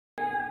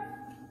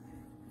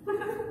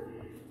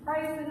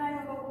praise the name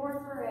of the Lord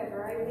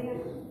forever.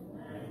 Amen.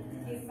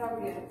 He's so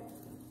good.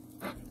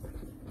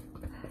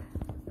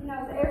 He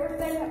knows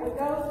everything that we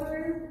go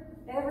through,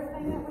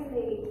 everything that we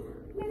need.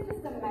 Isn't it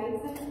just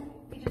amazing?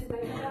 You just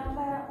think about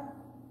that.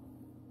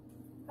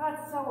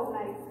 God's so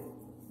amazing.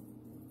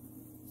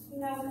 He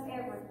knows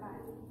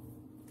everything.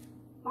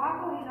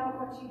 Michael, you know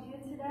what you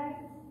did today?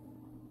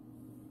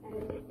 And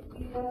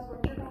he knows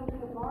what you're going to do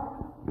tomorrow.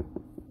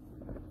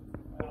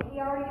 And he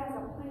already has a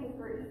plan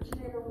for each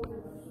and every one of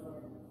us.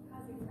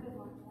 Because he's good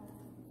like that.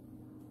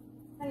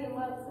 And he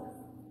loves us.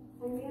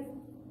 Amen?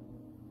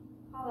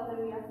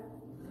 Hallelujah.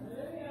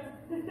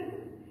 Did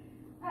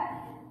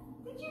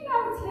you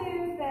know,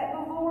 too, that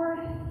the Lord,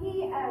 He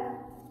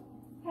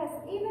has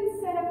even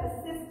set up a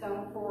system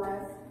for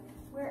us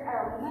where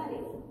our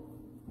money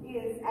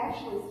is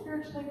actually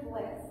spiritually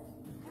blessed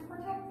and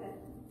protected.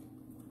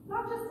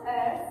 Not just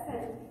us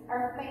and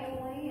our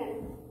family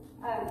and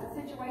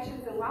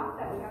situations in life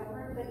that we go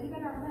through, but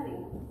even our money.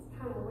 It's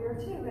kind of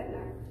weird too, isn't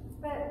it?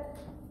 But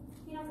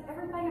He knows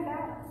everything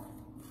about us.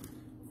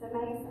 It's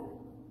amazing.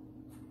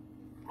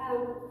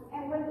 And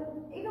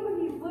even when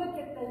you look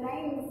at the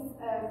names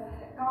of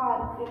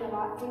God in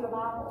the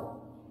Bible,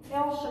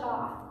 El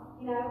Shaddai,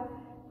 you know,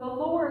 the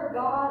Lord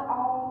God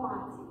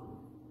Almighty.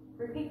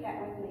 Repeat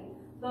that with me.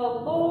 The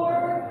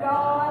Lord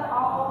God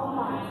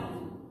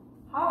Almighty.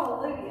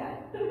 Hallelujah.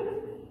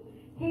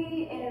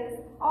 He is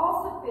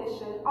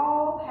all-sufficient,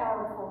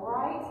 all-powerful,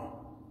 right?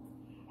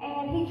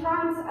 And He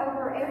triumphs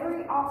over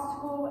every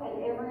obstacle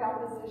and every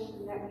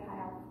opposition that we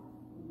have.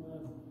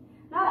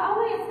 Not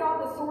only is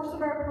God the source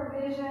of our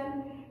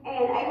provision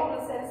and able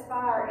to satisfy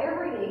our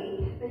every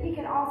need, but He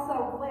can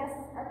also bless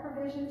our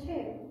provision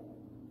too.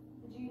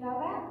 Did you know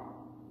that?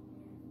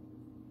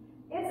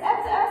 It's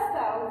up to us,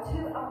 though, to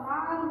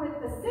align with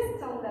the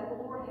system that the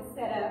Lord has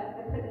set up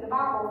and put in the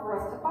Bible for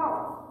us to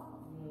follow.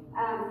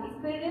 He's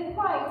put it in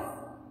place,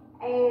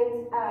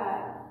 and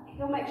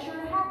He'll make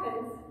sure it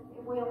happens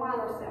if we align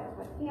ourselves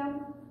with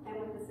Him and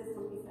with the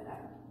system He set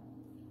up.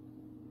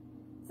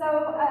 So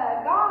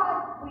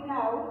God, we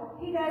know,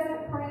 He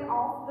doesn't print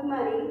off the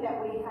money that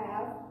we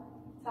have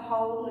to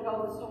hold and to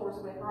go to the stores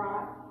with,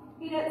 right?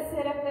 He doesn't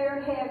sit up there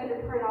in heaven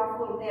and print off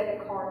little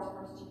debit cards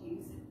for us to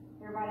use.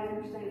 Everybody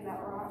understands that,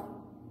 right?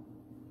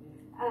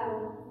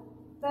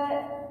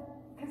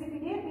 Because if He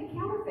did, it'd be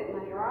counterfeit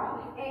money, right?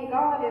 And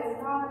God is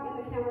not in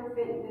the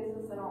counterfeiting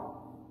business at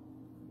all.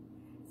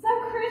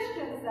 Some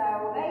Christians,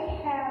 though, they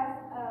have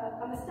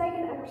a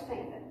mistaken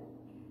understanding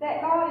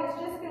that God is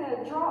just going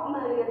to drop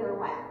money in their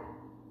lap.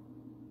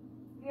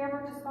 Have you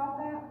ever just thought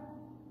that?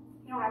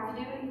 You don't have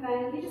to do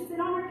anything. You just sit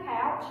on your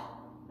couch,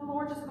 the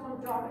Lord's just going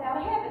to drop it out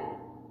of heaven.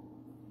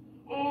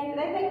 And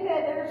they think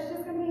that there's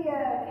just going to be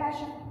a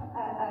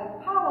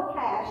pile of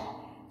cash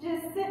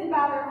just sitting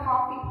by their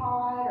coffee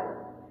pot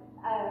or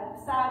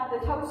beside the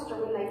toaster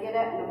when they get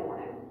up in the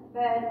morning.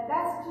 But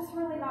that's just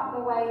really not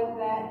the way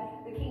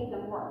that the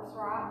kingdom works,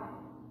 right?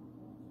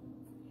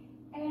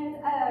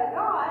 And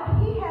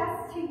God, He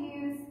has to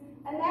use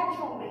a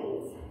natural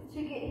means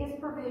to get His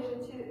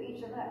provision to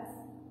each of us.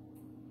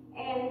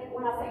 And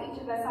when I say each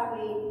of us, I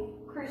mean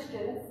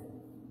Christians,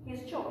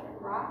 His children,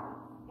 right?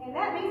 And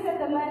that means that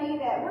the money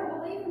that we're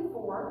believing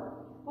for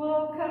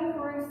will come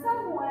through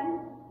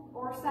someone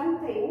or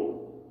something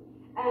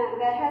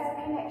that has a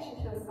connection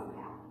to us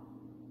somehow.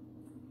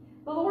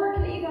 The Lord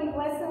can even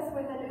bless us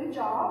with a new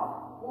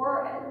job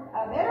or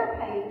a better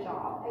paying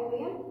job.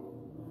 Amen?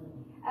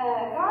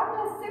 God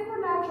does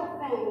supernatural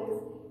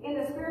things in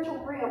the spiritual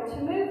realm to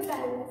move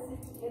things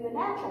in the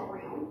natural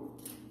realm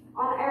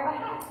on our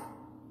behalf.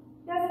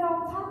 He does it all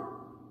the time.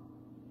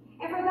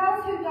 And for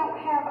those who don't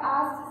have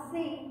eyes to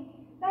see,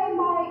 they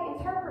might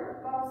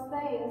interpret those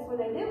things when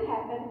they do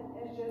happen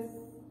as just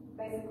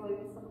basically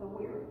something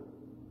weird.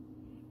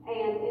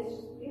 And it's,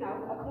 you know,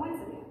 a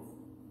coincidence.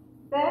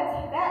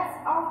 But that's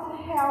often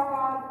how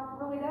God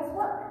really does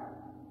work,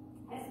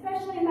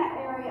 especially in that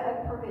area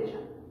of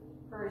provision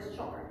for His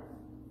children.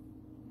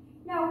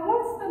 Now,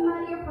 once the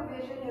money or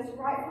provision is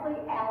rightfully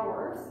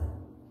ours,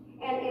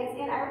 and it's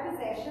in our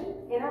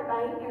possession, in our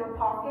bank, in our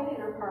pocket,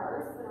 in our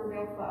purse, in our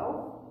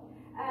billfold,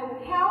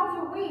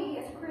 how do we,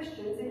 as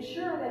Christians,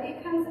 ensure that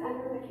it comes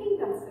under the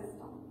kingdom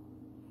system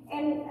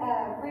and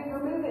we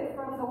remove it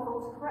from the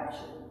world's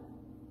corruption?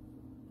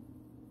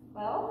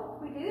 Well,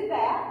 we do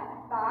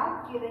that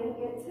by giving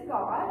it to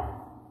God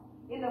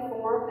in the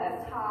form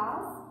of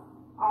tithes,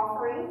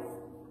 offerings,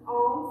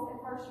 alms, and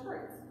first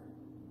fruits.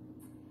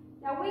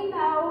 Now, we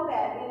know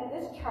that in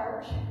this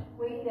church,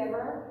 we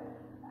never,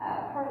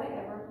 hardly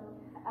ever,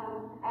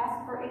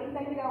 ask for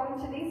anything to go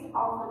into these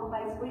offering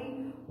plates.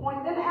 We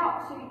point them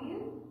out to you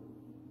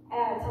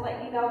to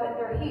let you know that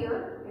they're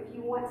here. If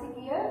you want to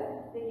give,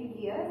 then you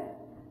give,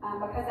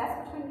 because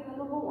that's between you and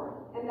the Lord.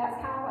 And that's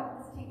kind of what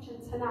this teaching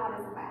tonight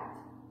is about.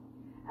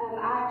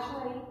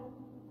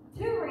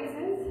 Two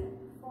reasons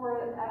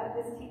for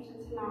this teaching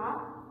tonight.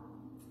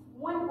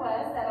 One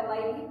was that a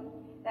lady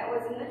that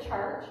was in the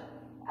church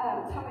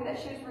told me that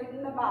she was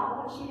reading the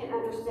Bible and she didn't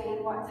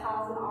understand what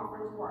tithes and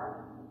offerings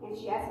were. And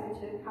she asked me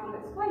to kind of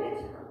explain it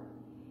to her.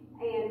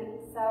 And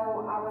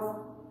so I was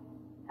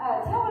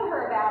telling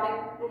her about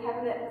it and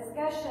having that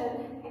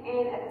discussion,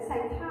 and at the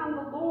same time,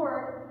 the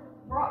Lord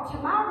brought to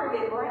my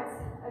remembrance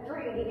a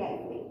dream He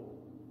gave me.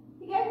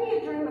 He gave me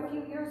a dream a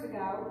few years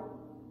ago,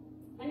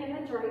 and in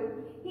the dream,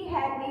 He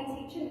had me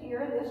teaching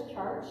here in this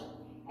church,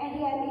 and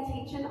He had me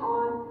teaching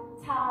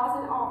on tithes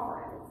and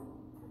offerings.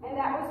 And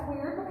that was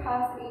weird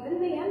because even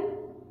then,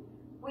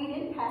 we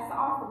didn't pass the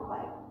offering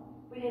plate.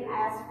 We didn't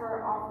ask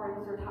for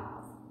offerings or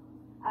tithes.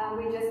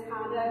 We just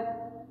kind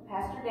of,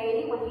 Pastor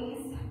Danny, when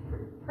he's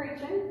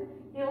preaching,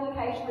 he'll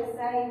occasionally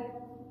say,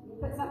 you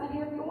put something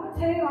here if you want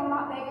to. I'm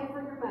not begging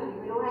for your money.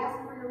 We don't ask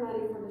for your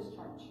money for this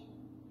church.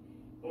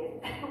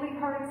 And we've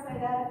heard him say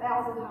that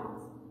 1,000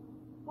 times.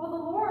 Well, the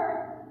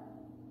Lord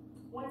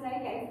one day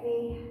gave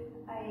me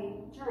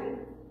a dream.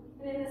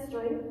 And in this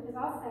dream, as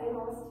I was saying,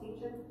 I was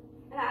teaching,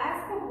 and I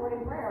asked the Lord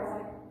in prayer, I was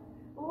like,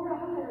 Lord, I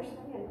don't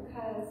understand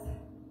because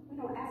we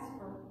don't ask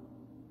for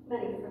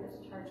money for this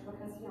church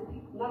because,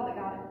 people know they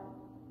got to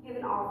give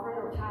an offering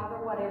or tithe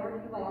or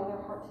whatever you lay on their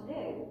heart to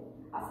do.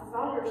 I said,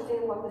 I don't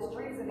understand what this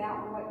dream's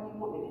about and what you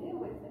want me to do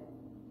with it.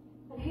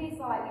 And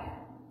He's like,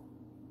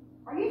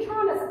 are you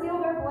trying to steal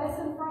their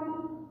blessing from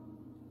them?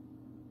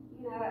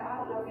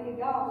 I don't know if any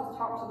of y'all just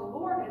talked to the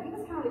Lord, but He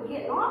was kind of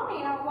getting on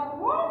me, and I was like,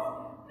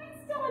 what? We ain't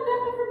stealing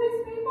nothing from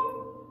these people.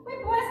 We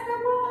bless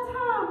them all the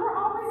time. We're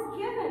always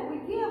giving. We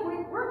give.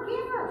 We're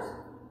givers.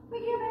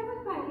 We give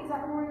everything. He's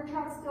like, well, you're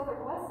trying to steal their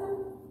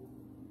blessing?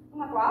 I'm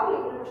like, well, I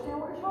don't even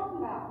understand what you're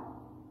talking about.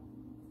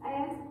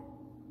 And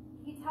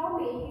He told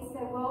me, He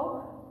said,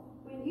 well,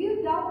 when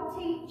you don't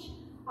teach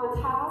on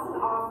tithes and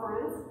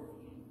offerings,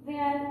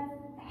 then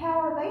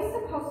how are they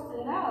supposed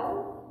to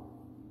know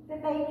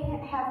that they can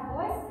have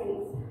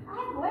blessings? I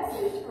have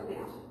blessings for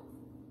them.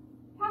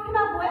 How can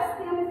I bless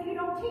them if you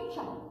don't teach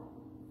them?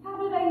 How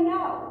do they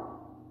know?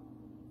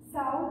 So,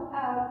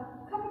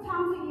 a couple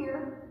times a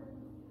year,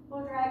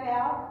 we'll drag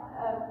out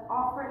an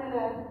offering and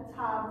a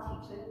tithe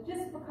teaching,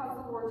 just because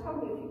the Lord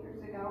told me a few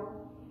years ago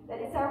that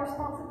it's our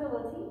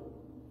responsibility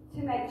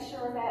to make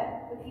sure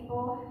that the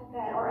people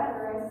that are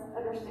under us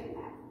understand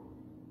that.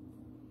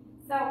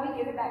 So we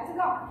give it back to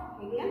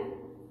God. Amen?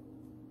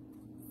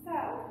 So,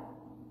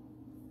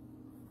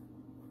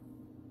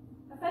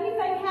 a funny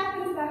thing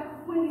happens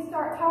when you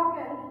start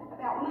talking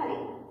about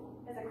money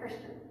as a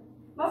Christian.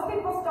 Most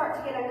people start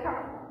to get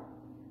uncomfortable.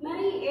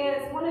 Money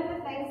is one of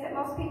the things that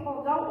most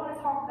people don't want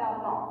to talk about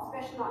at all,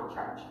 especially not in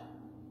church.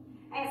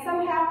 And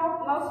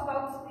somehow, most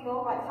folks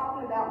feel like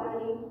talking about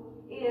money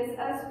is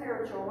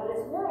unspiritual and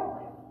it's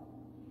worldly.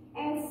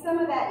 And some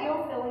of that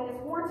ill feeling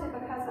is warranted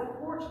because,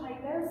 unfortunately,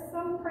 there's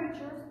some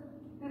preachers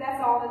who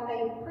that's all that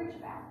they preach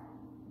about.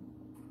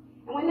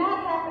 And when that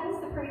happens,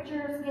 the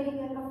preacher is getting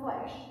in the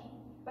flesh,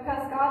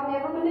 because God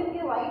never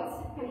manipulates,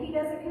 and He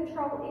doesn't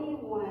control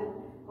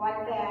anyone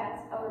like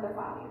that over their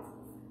finances.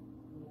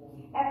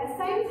 At the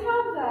same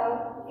time,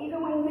 though,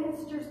 even when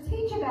ministers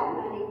teach about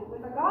money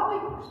with a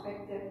godly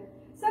perspective,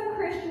 some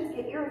Christians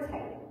get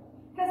irritated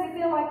because they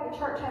feel like the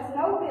church has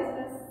no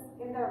business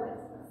in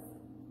their business.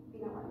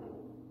 You know what I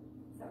mean?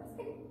 So to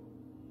speak.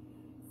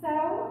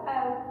 So,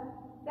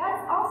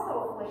 that's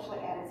also a fleshly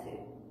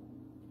attitude.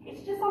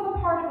 It's just on the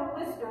part of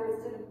the listener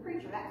instead of the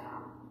preacher that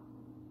time.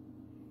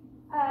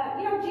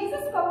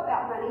 Jesus spoke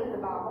about money in the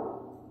Bible.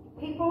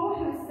 People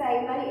who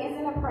say money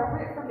isn't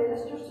appropriate for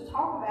ministers to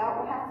talk about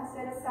will have to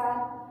set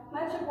aside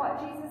much of what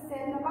Jesus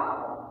said in the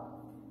Bible,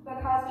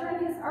 because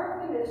during His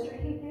earthly ministry,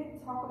 He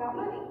did talk about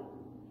money.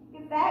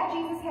 In fact,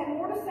 Jesus had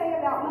more to say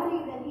about money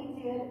than He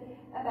did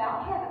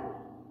about heaven.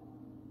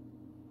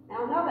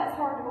 Now, I know that's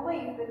hard to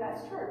believe, but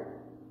that's true.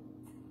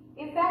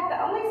 In fact,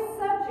 the only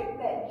subject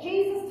that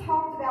Jesus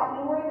talked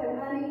about more than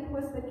money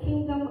was the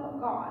kingdom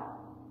of God.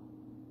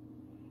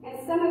 And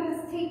some of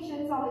His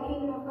teachings on the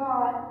kingdom of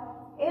God,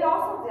 it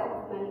also dealt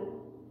with money.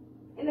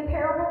 In the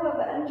parable of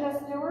the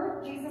unjust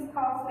steward, Jesus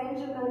calls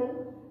managing money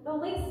the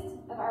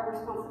least of our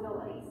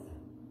responsibilities.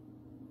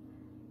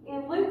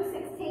 In Luke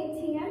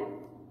 16:10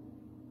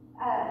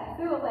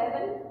 through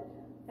 11,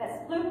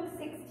 that's Luke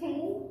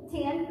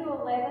 16:10 through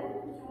 11,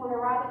 if you want to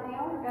write it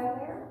down or go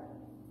there.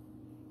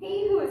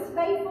 He who is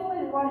faithful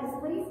in what is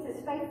least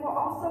is faithful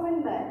also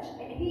in much,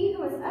 and he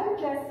who is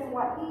unjust in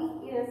what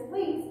he is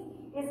least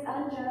is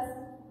unjust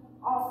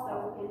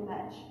also in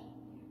much.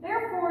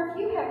 Therefore, if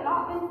you have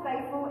not been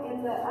faithful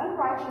in the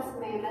unrighteous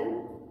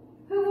mammon,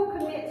 who will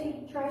commit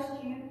to trust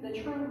you the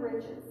true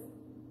riches?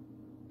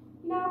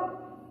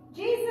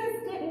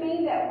 Jesus didn't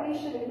mean that we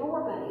should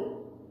ignore money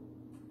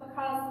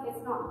because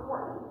it's not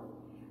important.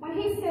 When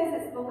He says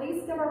it's the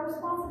least of our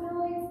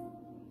responsibilities,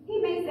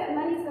 He means that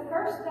money's the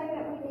first thing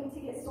that we need to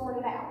get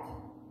sorted out.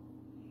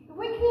 If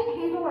we can't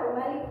handle our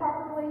money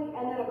properly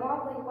and in a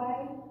godly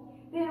way,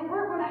 then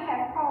we're going to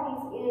have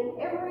problems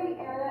in every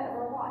area of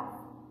our life.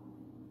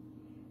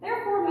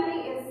 Therefore,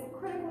 money is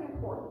critically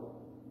important.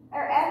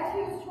 Our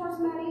attitudes towards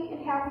money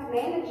and how we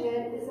manage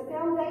it is a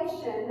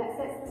foundation that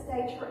sets the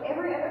stage for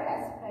every other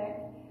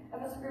aspect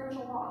of a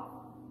spiritual life.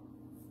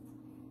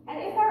 And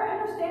if our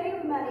understanding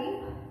of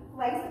money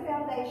lays the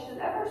foundation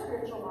of our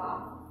spiritual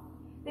life,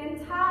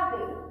 then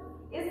tithing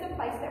is the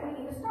place that we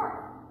need to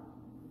start.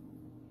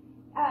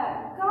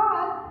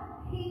 God,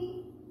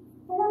 He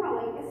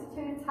formally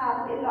instituted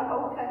tithing in the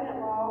Old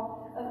Covenant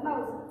law of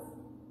Moses.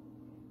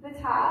 The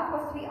tithe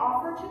was to be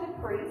offered to the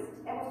priest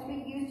and was to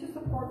be used to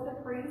support the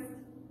priest.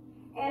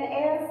 And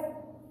as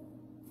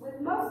with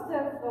most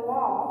of the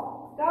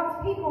law,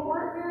 God's people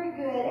weren't very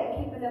good at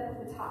keeping up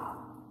with the tithe.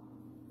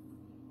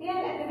 Then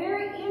at the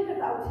very end of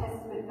the Old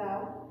Testament,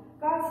 though,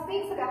 God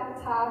speaks about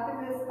the tithe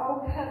through His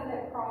Old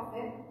Covenant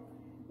prophet,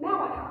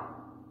 Malachi.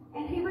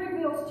 And He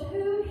reveals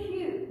two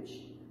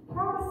huge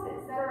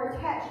promises that are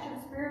attached to the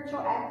spiritual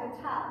act of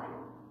tithing.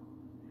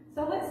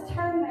 So let's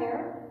turn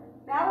there.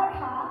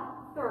 Malachi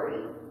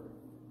 3.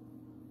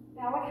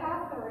 Malachi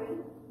 3.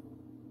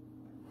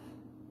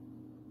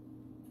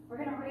 We're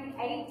going to read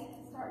 8,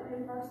 starting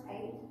in verse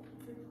 8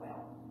 through 12.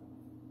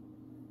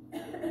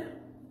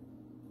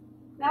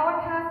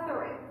 Malachi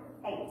 3,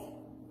 8.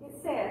 It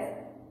says,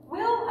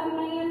 "Will a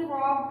man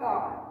rob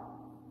God?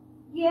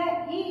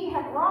 Yet ye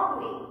have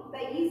robbed me,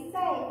 but ye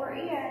say,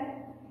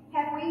 wherein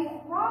have we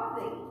robbed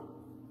thee?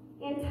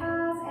 In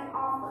tithes and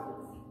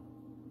offerings.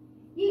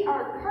 Ye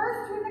are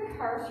cursed with a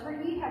curse, for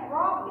ye have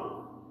robbed me,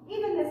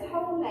 even this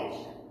whole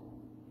nation.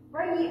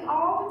 Bring ye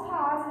all the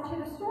tithes into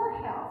the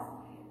storehouse,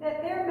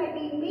 that there may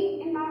be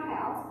meat in my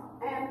house,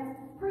 and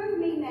prove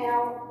me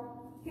now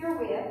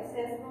herewith,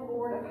 says the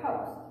Lord of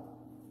hosts.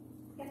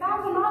 If I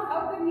will not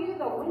open you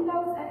the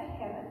windows of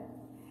heaven,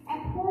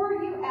 and pour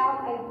you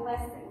out a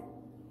blessing,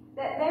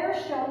 that there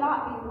shall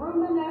not be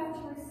room enough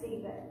to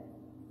receive it.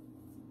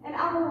 And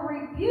I will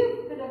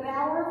rebuke the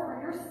devourer for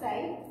your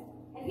sake,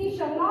 and he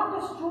shall not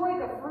destroy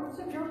the fruits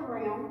of your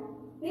ground,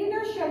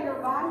 neither shall your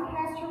vine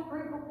cast her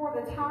fruit before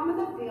the time of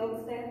the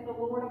field, saith the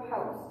Lord of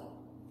hosts.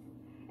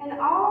 And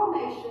all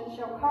nations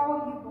shall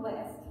call you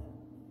blessed,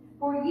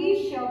 for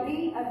ye shall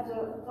be a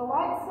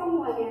delightsome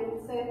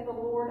land, saith the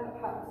Lord of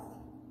hosts."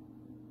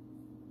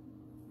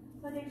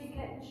 So did you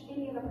catch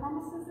any of the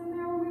promises in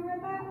there when we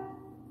read that?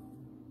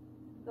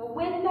 The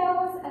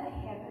windows of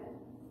heaven.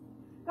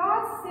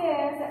 God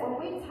says that when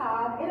we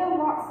tithe, it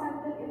unlocks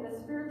something in the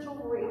spiritual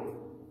realm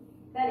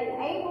that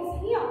enables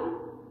Him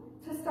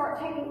to start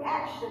taking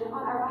action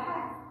on our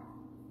behalf.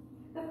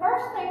 The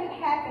first thing that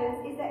happens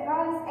is that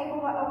God is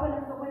able to open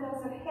up the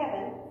windows of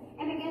heaven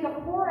and begin to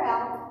pour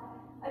out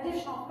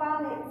additional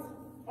finance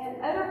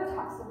and other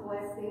types of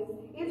blessings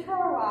into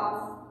our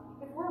lives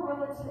if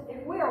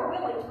we are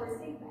willing to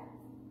receive that.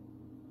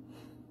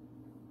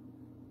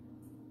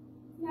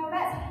 Now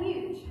that's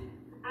huge.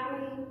 I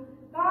mean,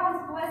 God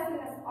is blessing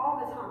us all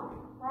the time,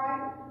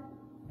 right?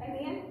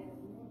 Amen?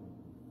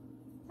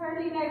 Turn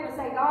to your neighbor and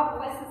say, God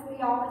blesses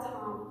me all the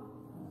time.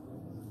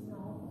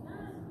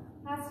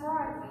 That's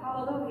right.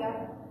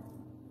 Hallelujah.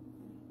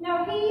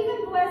 No, He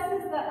even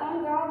blesses the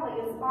ungodly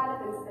in spite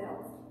of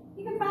themselves.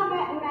 You can find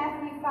that in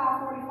Matthew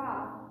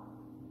 5:45.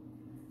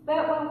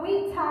 But when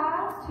we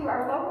tithe to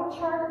our local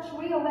church,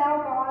 we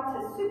allow God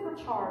to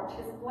supercharge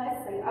His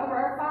blessing over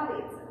our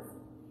finances.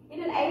 It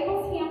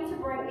enables Him to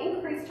bring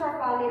increase to our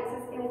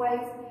finances in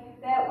ways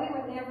that we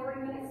would never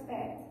even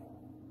expect.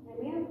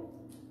 Amen?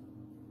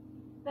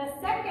 The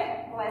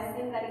second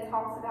blessing that He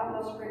talks about in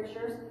those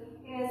scriptures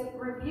is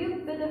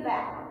rebuke the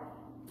devourer.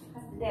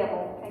 That's the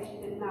devil, in case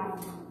you didn't know.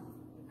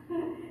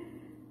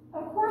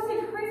 Of course,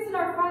 increasing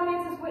our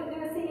finances wouldn't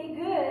do us any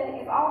good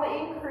if all the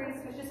increase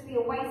was just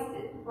being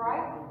wasted,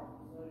 right?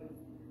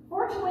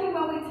 Fortunately,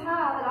 when we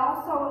tithe, it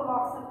also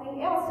unlocks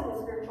something else in the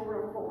spiritual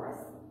realm for us.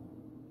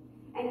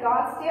 And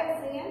God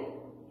steps in.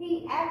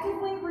 He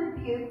actively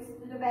rebukes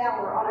the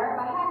devourer on our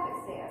behalf, it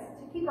says,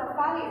 to keep our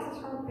finances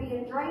from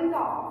being drained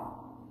off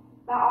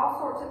by all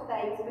sorts of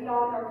things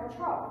beyond our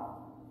control.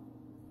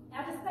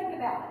 Now just think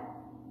about it.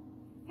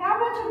 How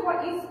much of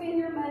what you spend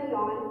your money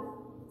on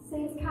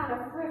seems kind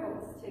of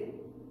frivolous to you,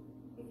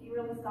 if you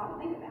really stop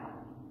and think about it?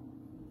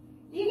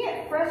 Do you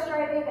get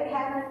frustrated at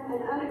having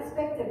an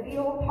unexpected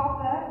bill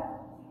pop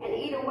up and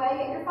eat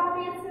away at your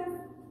finances?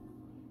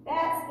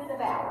 That's the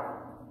devourer.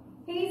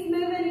 He's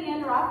moving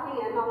in right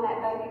then on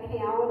that bank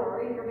account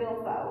or in your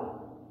billfold.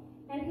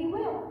 And he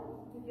will,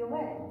 if you'll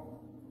let him.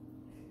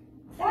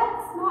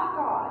 That's not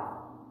God.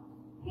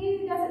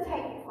 He doesn't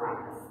take it from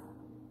us.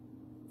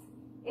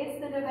 It's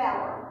the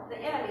devourer, the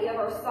enemy of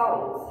our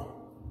souls.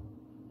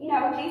 You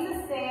know,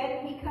 Jesus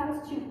said He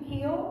comes to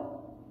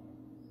kill,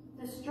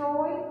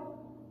 destroy,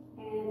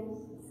 and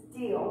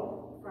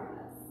steal from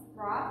us,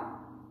 right?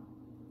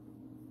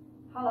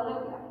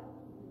 Hallelujah.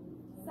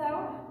 So,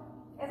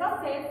 as I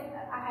said,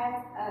 I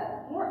had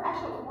more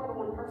than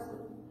one person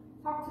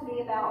talk to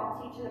me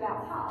about teaching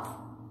about tithe.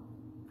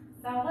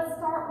 So let's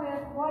start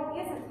with what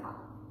is a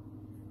tithe,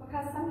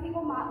 because some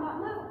people might not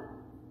know.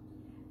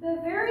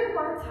 The very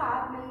word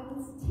tithe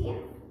means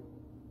tenth,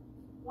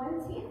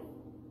 1/10.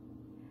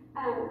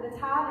 The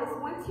tithe is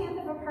 1/10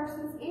 of a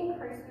person's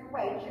increase through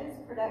wages,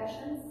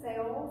 production,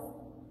 sales,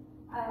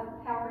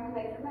 however you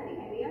make your money.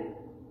 Amen?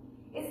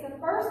 It's the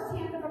first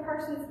tenth of a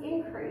person's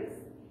increase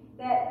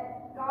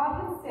that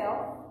God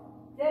Himself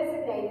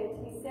designated to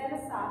be set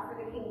aside for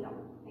the kingdom.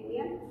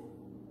 Amen?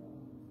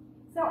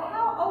 So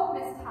how old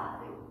is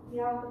tithing?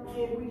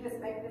 did we just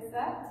make this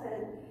up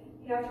to,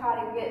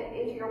 try to get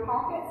into your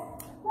pockets?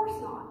 Of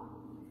course not.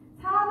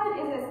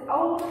 Tithing is as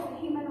old as the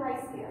human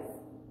race is.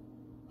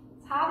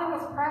 Tithing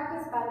was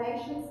practiced by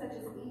nations such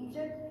as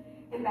Egypt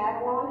and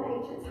Babylon in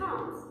ancient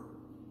times.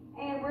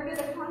 And where did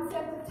the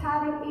concept of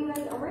tithing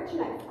even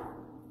originate from?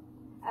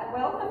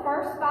 Well, the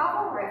first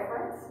Bible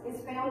reference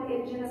is found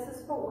in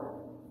Genesis 4.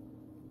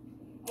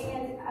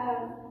 And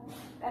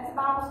that's a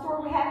Bible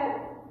story we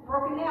haven't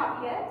broken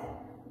out yet,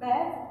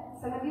 but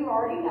some of you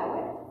already know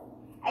it.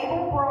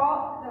 Abel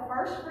brought the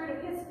first fruit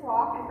of his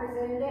flock and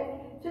presented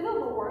it to the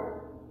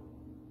Lord.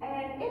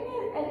 And isn't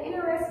it an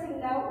interesting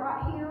note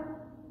right here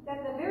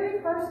that the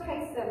very first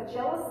case of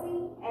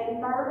jealousy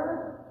and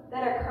murder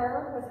that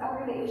occurred was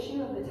over the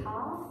issue of the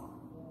tithes?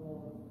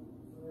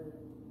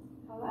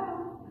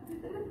 Hello?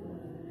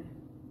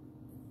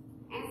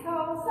 And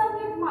so some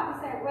people might be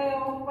saying,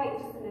 well, wait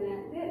just a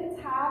minute.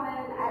 Didn't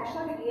tithing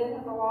actually begin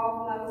with the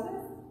law of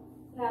Moses?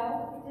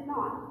 No, it did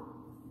not.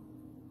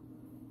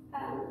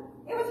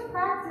 It was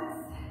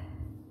practiced,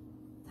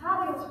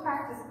 tithing was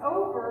practiced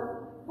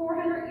over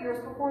 400 years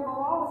before the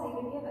law was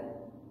even given.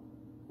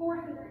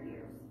 400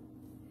 years.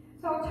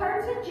 So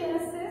turn to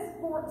Genesis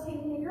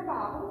 14 in your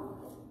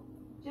Bible.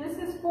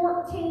 Genesis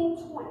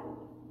 14:20.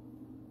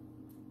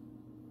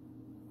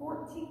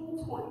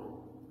 14:20.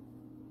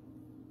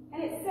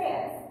 And it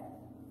says,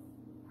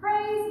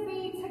 "Praise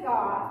be to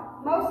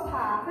God, Most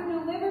High, who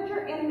delivered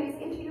your enemies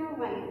into your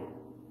land."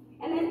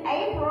 And then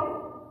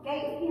Abram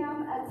gave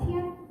him a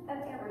tenth of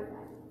everything.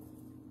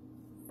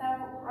 So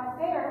right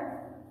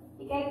there,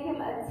 he gave him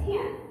a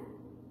tenth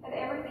of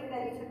everything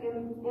that he took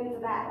into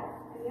battle.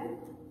 Amen?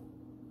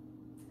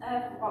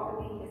 Of what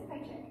would be his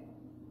paycheck.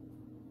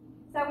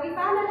 So we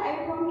find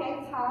that Abram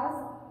gave tithes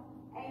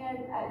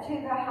to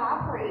the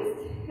high priest,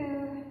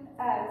 who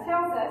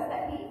tells us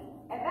that he,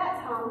 at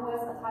that time,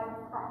 was a type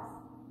of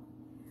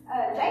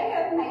Christ.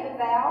 Jacob made a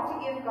vow to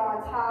give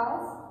God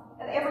tithes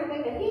of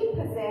everything that he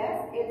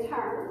possessed in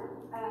turn,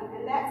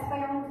 and that's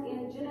found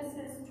in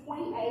Genesis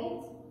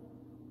 28.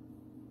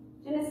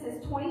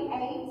 Genesis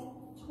 28,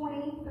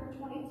 20 through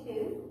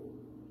 22.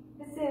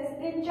 It says,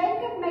 "Then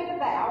Jacob made a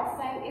vow,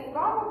 saying, if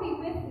God will be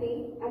with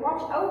me and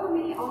watch over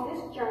me on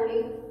this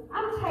journey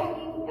I'm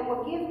taking, and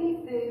will give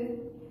me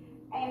food,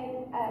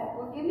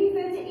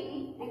 to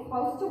eat and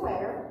clothes to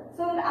wear,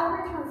 so that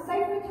I return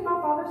safely to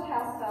my father's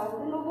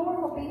household, then the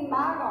Lord will be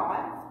my God,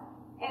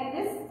 and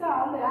this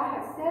stone that I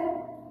have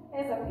set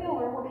as a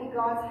pillar will be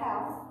God's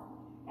house.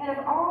 And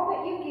of all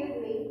that you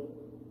give me,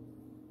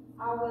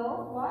 I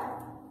will,"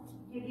 what?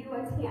 "Give you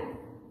a tenth."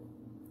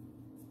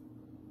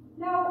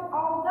 Now,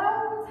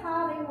 although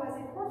tithing was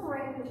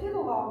incorporated into the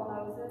law of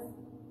Moses,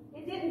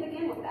 it didn't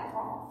begin with that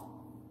law.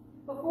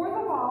 Before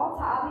the law,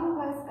 tithing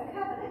was a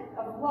covenant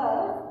of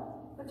love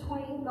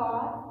between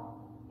God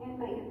and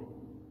man.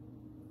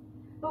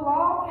 The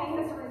law came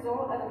as a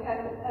result of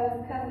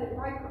covenant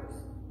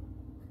breakers,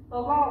 the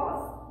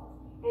lawless,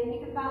 and you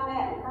can find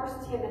that in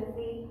 1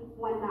 Timothy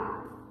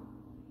 1:9.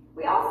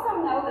 We also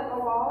know that the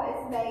law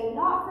is made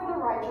not for the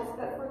righteous,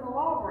 but for the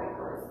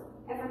lawbreakers,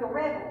 and for the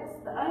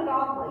rebels, the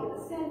ungodly,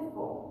 the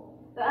sinful,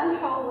 the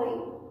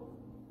unholy,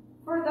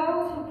 for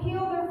those who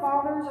kill their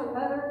fathers or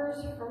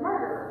mothers, for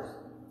murderers.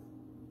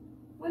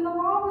 When the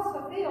law was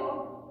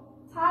fulfilled,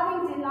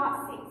 tithing did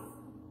not cease,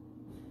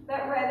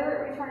 but rather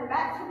it returned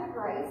back to the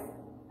grace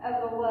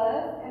of the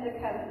love and the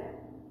covenant.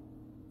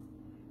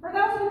 For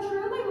those who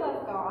truly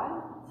love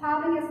God,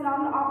 tithing is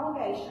not an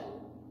obligation,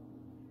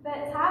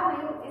 but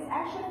tithing is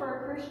actually for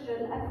a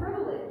Christian a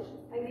privilege.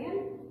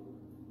 Amen?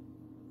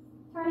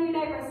 Turn to your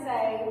neighbor and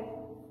say,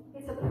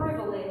 "It's a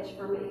privilege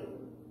for me."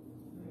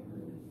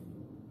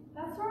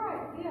 That's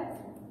right, yes.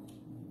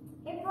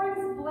 It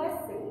brings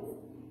blessings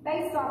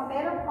based on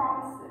better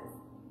promises.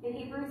 In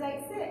Hebrews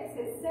 8:6,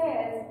 it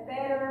says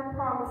better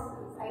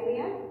promises.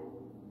 Amen?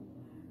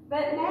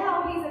 But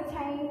now he's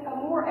attained a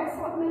more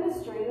excellent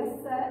ministry,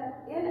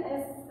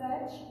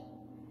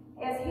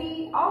 as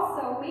he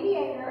also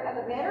mediator of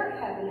a better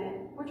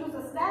covenant, which was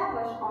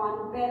established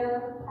on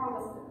better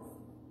promises.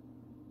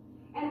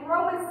 And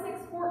Romans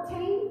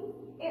 6:14,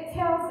 it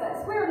tells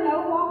us we are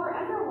no longer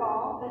under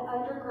law, but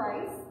under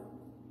grace.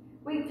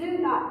 We do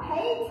not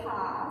pay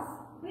tithes.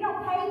 We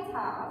don't pay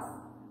tithes.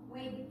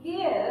 We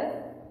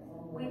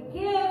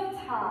give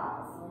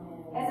tithes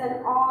as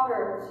an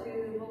honor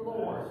to the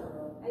Lord.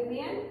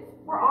 Amen?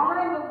 We're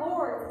honoring the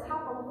Lord as a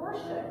type of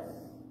worship,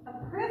 a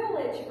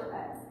privilege for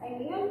us.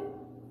 Amen?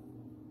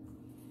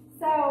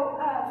 So,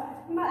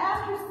 you might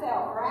ask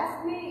yourself, or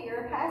ask me,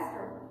 you're a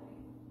pastor,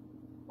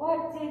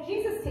 what did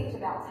Jesus teach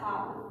about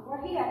tithing?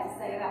 What did he have to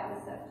say about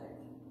the subject?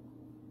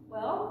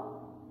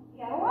 Well,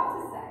 he had a lot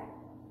to say.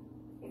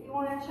 If you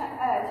want to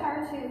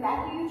turn to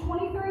Matthew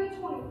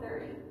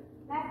 23:23.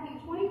 Matthew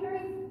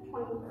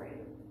 23:23.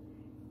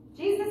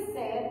 Jesus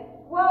said,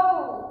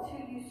 "Woe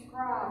to you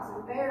scribes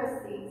and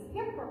Pharisees,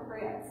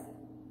 hypocrites,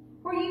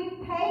 for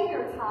you pay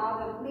your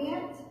tithe of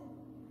mint,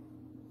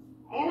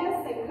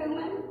 anise, and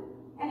cumin,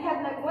 and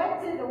have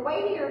neglected the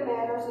weightier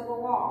matters of the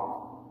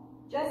law,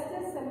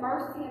 justice and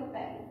mercy and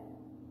faith.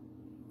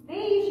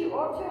 These you you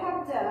ought to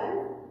have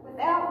done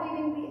without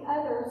leaving the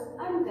others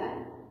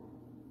undone.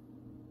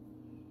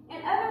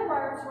 In other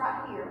words,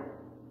 right here,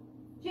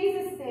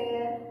 Jesus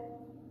said,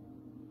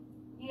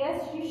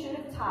 yes, you should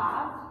have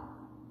tithed,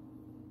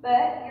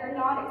 but you're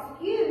not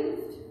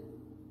excused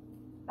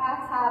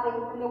by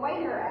tithing from the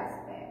weightier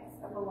aspects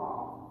of the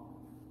law,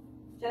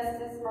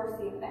 justice,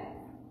 mercy, and faith.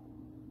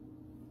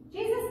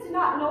 Jesus did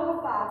not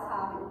nullify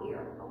tithing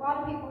here. A lot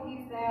of people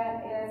use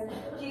that as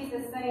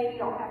Jesus saying you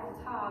don't have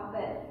to tithe,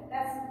 but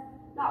that's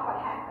not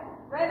what happened.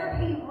 Rather,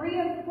 he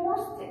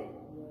reinforced it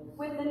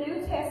with the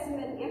New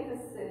Testament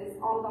emphasis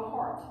on the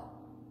heart.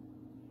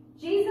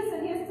 Jesus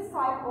and his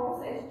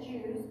disciples, as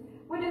Jews,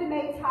 would have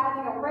made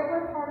tithing a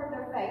regular part of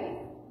their faith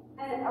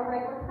and a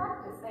regular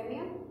practice.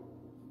 Amen?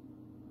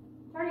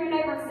 Turn to your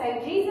neighbor and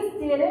say, Jesus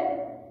did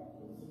it.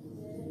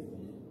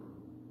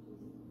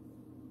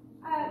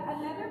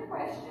 Another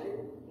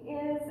question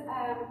is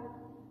that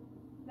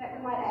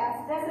we might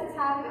ask, doesn't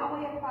tithing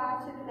only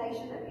apply to the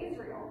nation of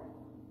Israel?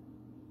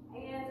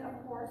 And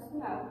of course,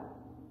 no,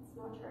 it's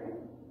not true.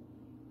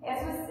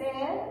 As was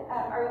said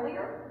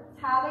earlier,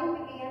 tithing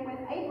began with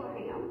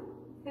Abraham,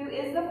 who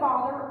is the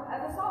father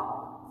of us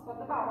all. That's what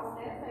the Bible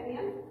says,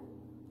 amen?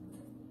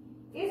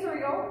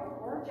 Israel,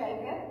 or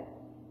Jacob,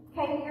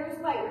 came years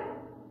later.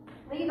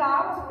 Levi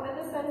was one of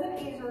the sons of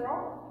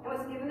Israel and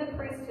was given the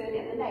priesthood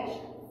in the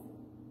nations.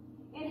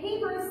 In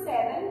Hebrews 7,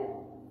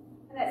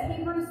 and that's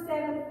Hebrews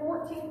 7,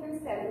 14 through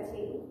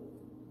 17,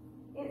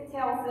 it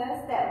tells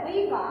us that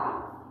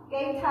Levi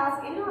gave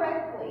tithes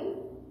indirectly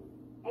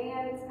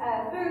and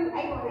through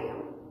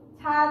Abraham.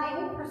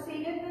 Tithing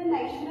preceded the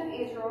nation of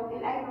Israel in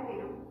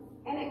Abraham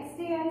and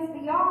extends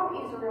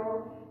beyond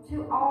Israel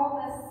to all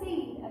the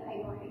seed of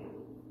Abraham.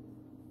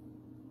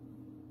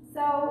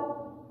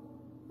 So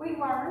we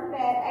learned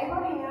that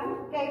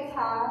Abraham gave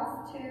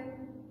tithes to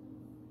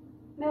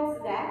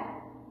Melchizedek,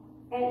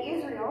 and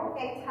Israel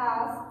gave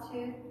tithes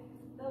to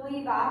the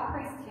Levi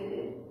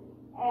priesthood.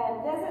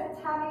 And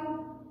doesn't tithing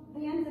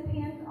then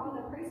depend on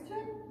the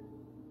priesthood?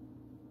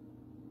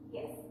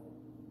 Yes,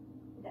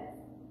 it does.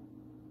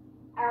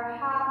 Our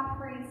high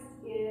priest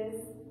is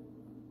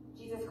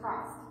Jesus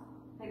Christ.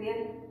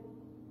 Amen?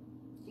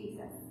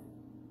 Jesus.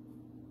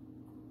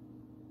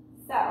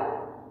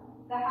 So,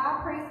 the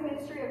high priest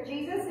ministry of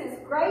Jesus is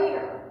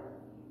greater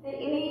than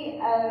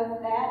any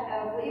of that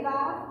of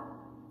Levi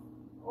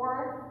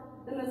or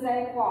the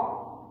Mosaic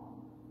law.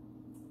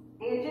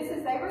 And just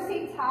as they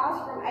received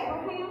tithes from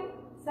Abraham,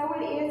 so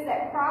it is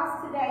that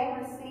Christ today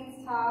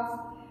receives tithes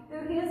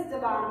through his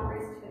divine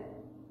priesthood.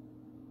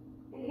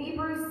 In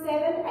Hebrews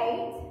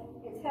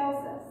 7:8, it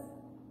tells us,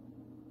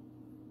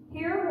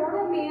 here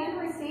mortal men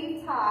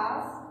receive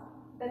tithes,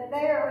 but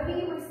there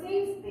he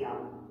receives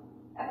them,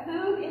 of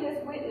whom it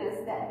is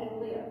witnessed that he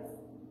lives.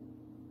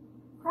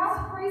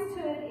 Christ's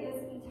priesthood is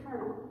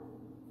eternal,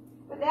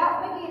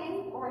 without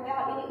beginning or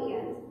without any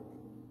end.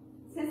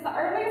 Since the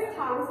earliest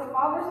times, the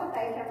fathers of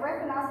faith have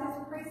recognized his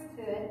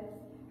priesthood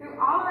through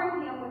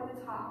honoring him with the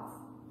tithes.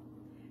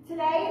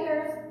 Today,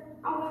 there's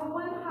only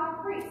one high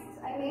priest,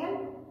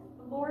 amen?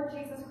 The Lord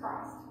Jesus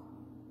Christ.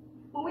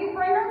 When we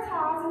bring our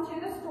tithes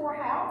into the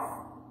storehouse,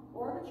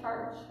 or the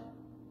church,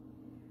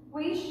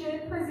 we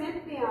should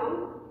present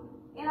them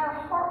in our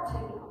heart to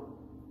him.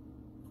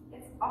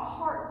 It's a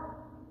heart.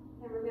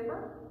 And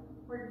remember,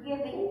 we're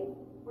giving,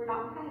 we're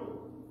not paying.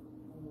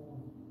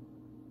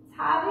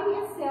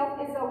 Tithing itself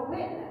is a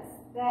witness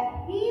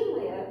that he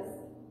lives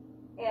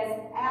as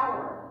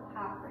our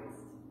high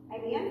priest.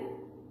 Amen?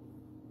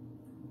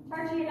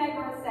 Turn to your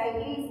neighbor and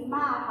say, he's my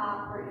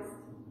high priest.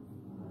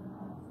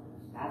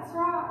 That's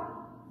right.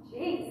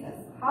 Jesus.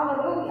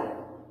 Hallelujah.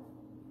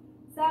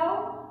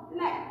 So,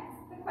 next,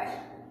 the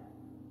question.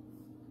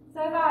 So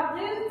if I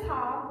do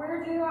tithe,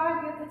 where do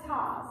I give the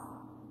tithes?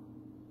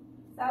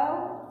 So,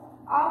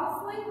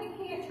 obviously, we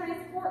can't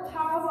transport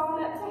tithes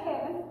on up to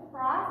heaven,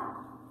 right?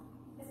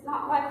 It's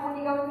not like when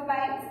you go to the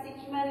bank and stick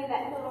your money in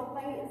that little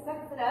thing that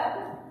sucks it up.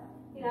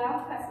 You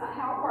know, that's not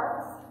how it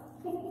works.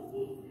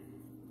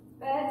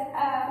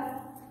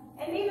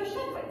 And neither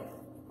should we.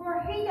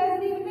 For he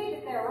doesn't even need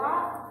it there,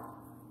 right?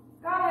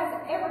 God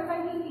has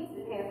everything he needs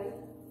in heaven.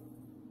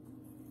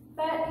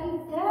 But he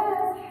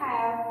does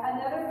have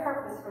another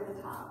purpose for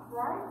the tithe,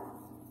 right?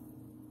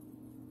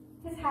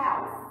 His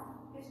house,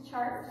 his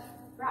church,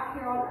 right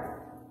here on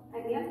earth.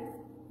 Amen?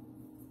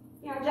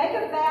 You know,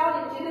 Jacob vowed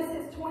in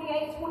Genesis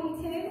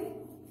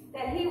 28:22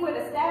 that he would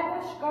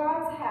establish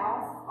God's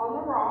house on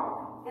the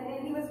rock, and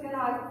then he was going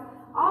to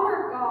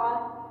honor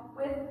God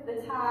with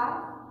the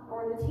tithe,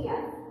 or the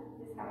tenth,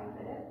 is how he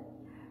put it.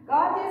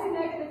 God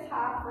designated the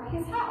tithe for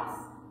his house.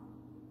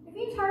 If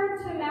you turn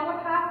to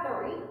Malachi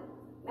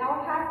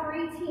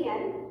 3:10,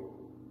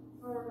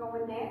 where we're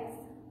going next.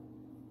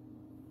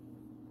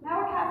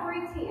 Malachi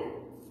 3:10,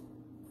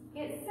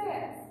 it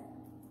says,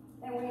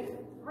 and we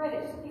read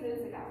it just a few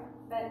minutes ago,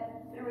 but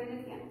I'm going to read it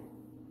again.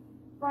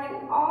 Bring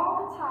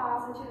all the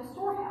tithes into the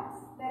storehouse,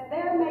 that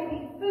there may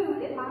be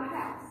food in my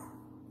house.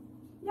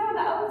 You know, in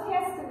the Old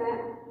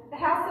Testament, the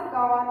house of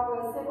God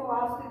was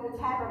symbolized through the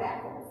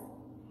tabernacles.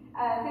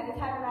 through the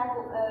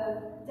tabernacle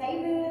of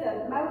David,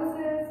 of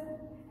Moses,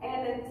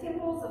 and the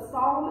temples of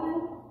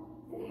Solomon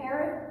and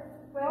Herod.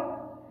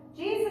 Well,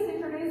 Jesus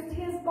introduced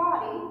his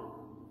body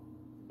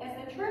as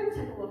the true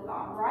temple of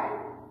God, right?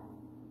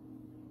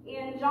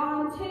 In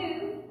John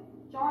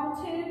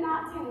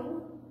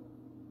 2:19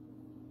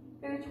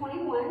 through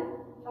 21,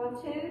 John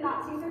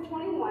 2:19 through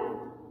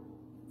 21,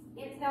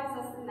 it tells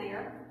us in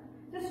there,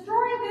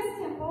 "Destroy this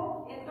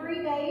temple, in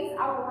 3 days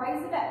I will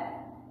raise it up."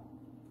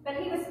 But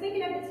he was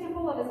speaking of the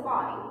temple of his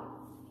body.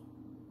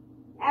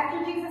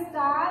 After Jesus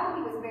died,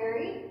 he was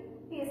buried,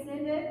 he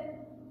ascended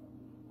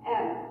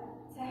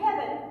to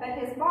heaven, but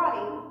his body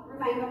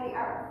remained on the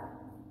earth.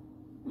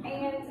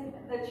 And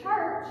the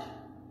church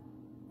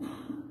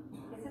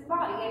is his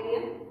body,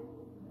 amen?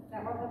 Is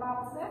that what the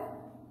Bible says?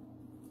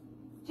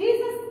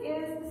 Jesus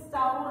is the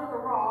stone or the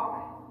rock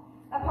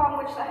upon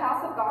which the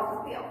house of God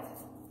was built.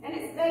 And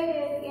it's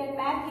stated in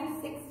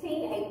Matthew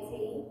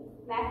 16:18,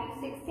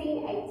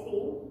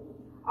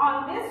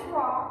 "On this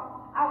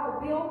rock I will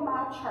build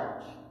my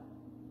church."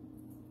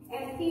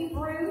 And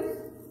Hebrews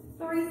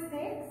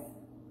 3:6,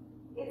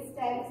 it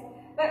states,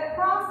 "But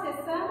Christ is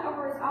son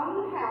over his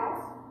own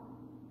house.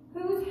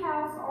 Whose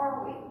house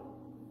are we?"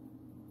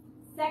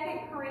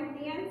 2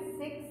 Corinthians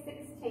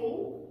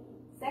 6:16.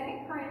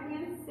 2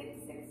 Corinthians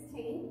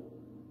 6:16.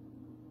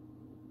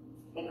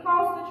 It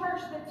calls the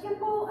church the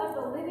temple of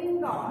the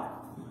living God.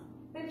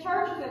 The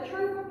church is a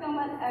true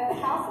fulfillment of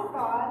the house of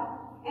God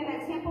and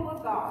the temple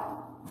of God.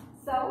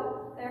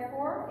 So,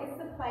 therefore, it's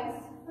the place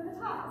for the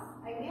tithes.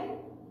 Amen?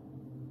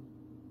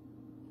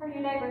 Turn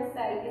your neighbor and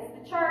say, "It's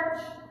the church."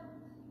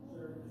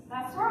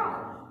 That's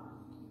right.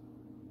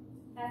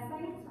 That's the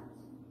answer.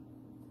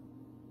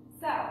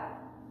 So,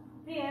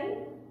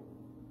 then,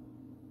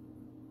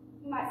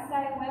 you might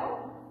say,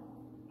 well,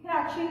 can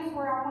I choose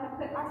where I want to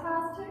put my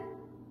tithes to?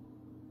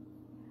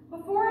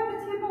 Before the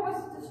temple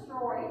was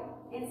destroyed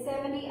in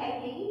 70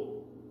 AD,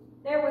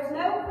 there was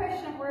no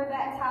question of where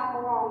that tithe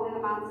belonged in the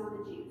minds of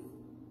the Jews.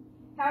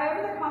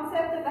 However, the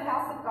concept of the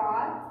house of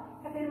God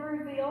had been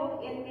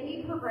revealed in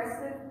many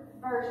progressive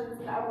versions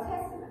of the Old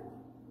Testament,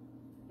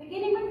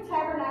 beginning with the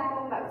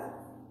tabernacle of Moses.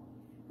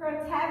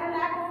 From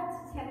tabernacle to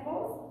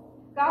temples,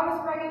 God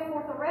was bringing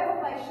forth a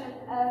revelation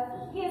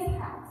of his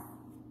house.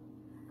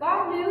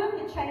 God knew of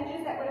the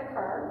changes that would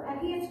occur,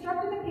 and he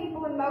instructed the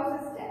people in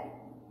Moses' day.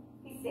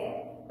 He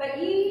said, "But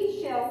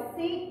ye shall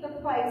seek the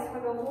place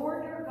where the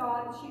Lord your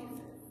God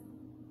chooses,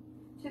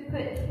 to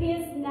put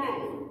his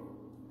name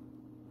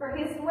for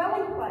his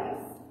dwelling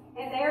place,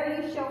 and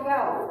there ye shall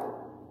go.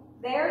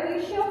 There ye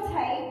shall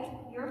take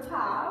your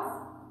tithes.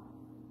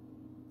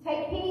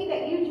 Take heed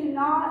that you do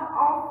not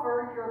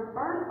offer your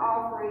burnt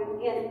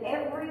offering in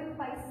every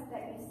place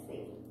that you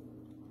see,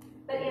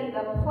 but in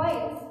the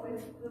place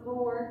which the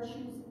Lord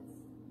chooses."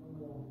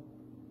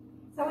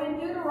 So in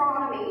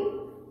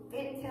Deuteronomy,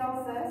 it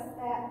tells us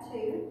that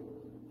too,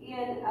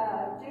 in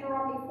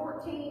Deuteronomy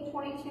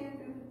 14:22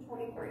 through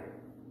 23.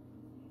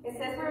 It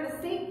says we're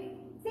to seek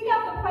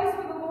out the place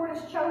where the Lord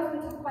has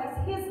chosen to place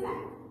his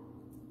name.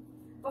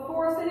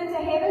 Before ascending to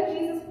heaven,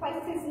 Jesus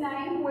placed his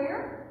name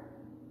where?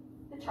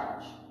 The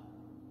church.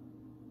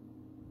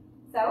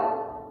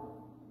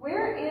 So,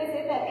 where is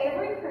it that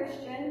every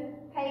Christian,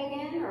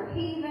 pagan, or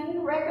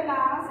heathen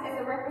recognized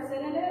as a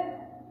representative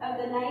of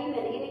the name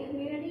in any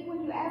community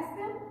when you ask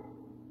them?